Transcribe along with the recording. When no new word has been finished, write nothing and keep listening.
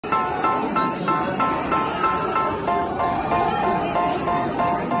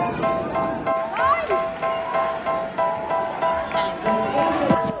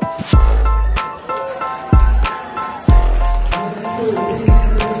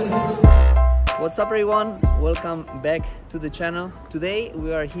What's up everyone, welcome back to the channel. Today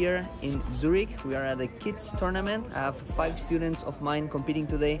we are here in Zurich. We are at the kids tournament. I have 5 students of mine competing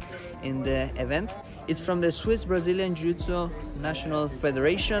today in the event. It's from the Swiss Brazilian Jiu Jitsu National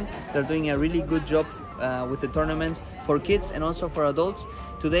Federation. They're doing a really good job with the tournaments for kids and also for adults.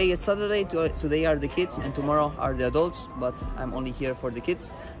 Today it's Saturday, today are the kids and tomorrow are the adults, but I'm only here for the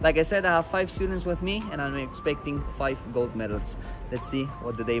kids. Like I said, I have 5 students with me and I'm expecting 5 gold medals. Let's see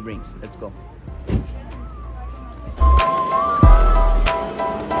what the day brings. Let's go.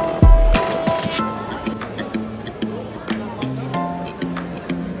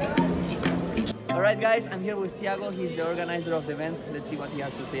 Alright guys, I'm here with Thiago. He's the organizer of the event. Let's see what he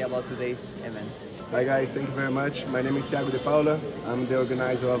has to say about today's event. Hi guys, thank you very much. My name is Thiago de Paula. I'm the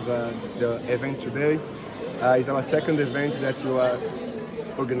organizer of the event today. It's our second event that you are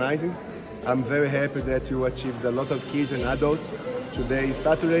organizing. I'm very happy that you achieved a lot of kids and adults. Today is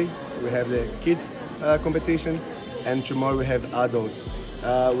Saturday, we have the kids competition, and tomorrow we have adults.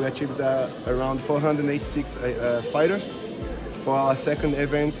 We achieved around 486 fighters. For our second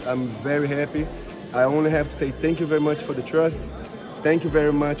event, I'm very happy. I only have to say thank you very much for the trust. Thank you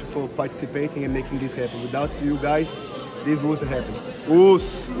very much for participating and making this happen. Without you guys, this wouldn't happen.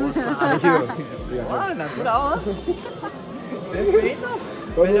 Thank you. Ah, natural, hein? Perfeito.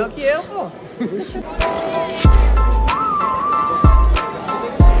 Melhor que eu, pô.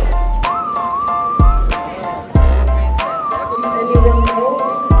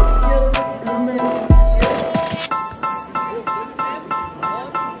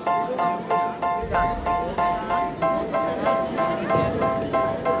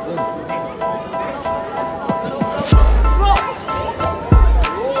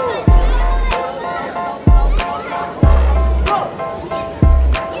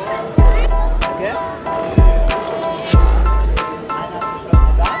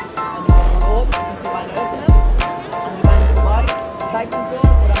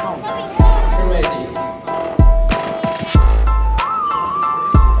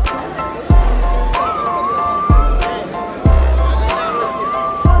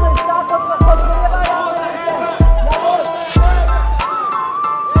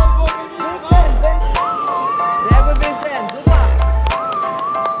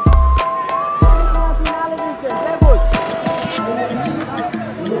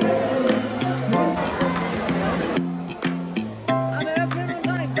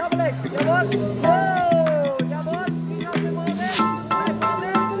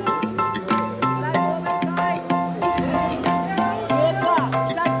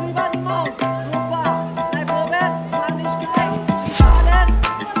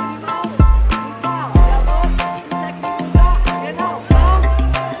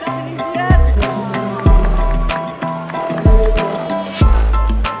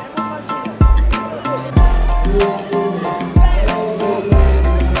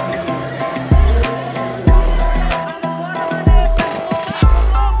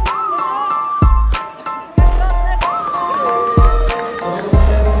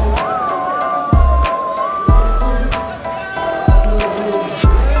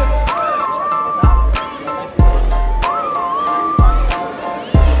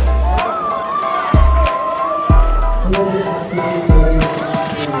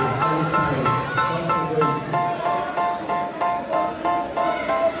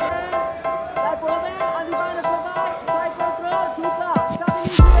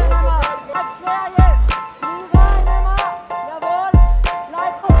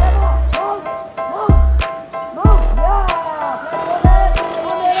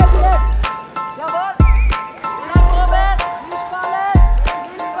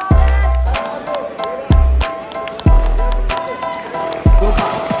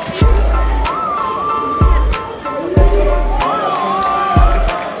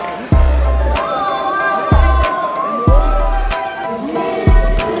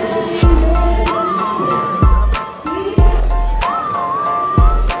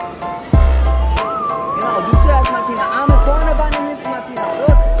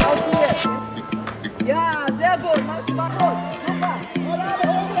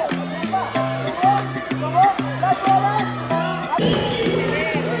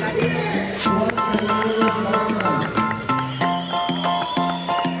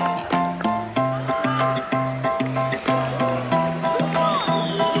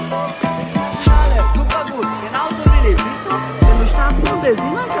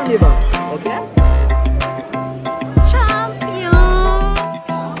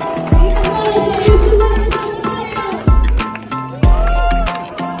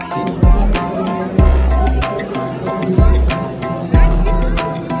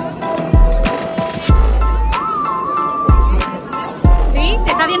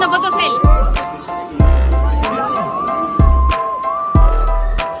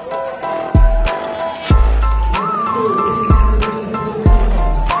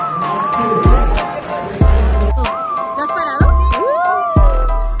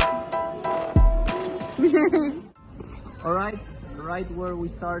 we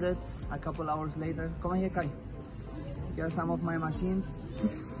started a couple hours later. Come here, Kai. Here are some of my machines.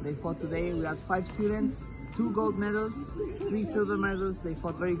 They fought today. We had 5 students, 2 gold medals, 3 silver medals. They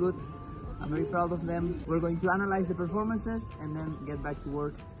fought very good. I'm very proud of them. We're going to analyze the performances and then get back to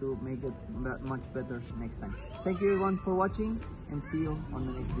work to make it much better next time. Thank you everyone for watching and see you on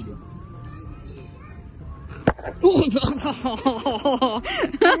the next video.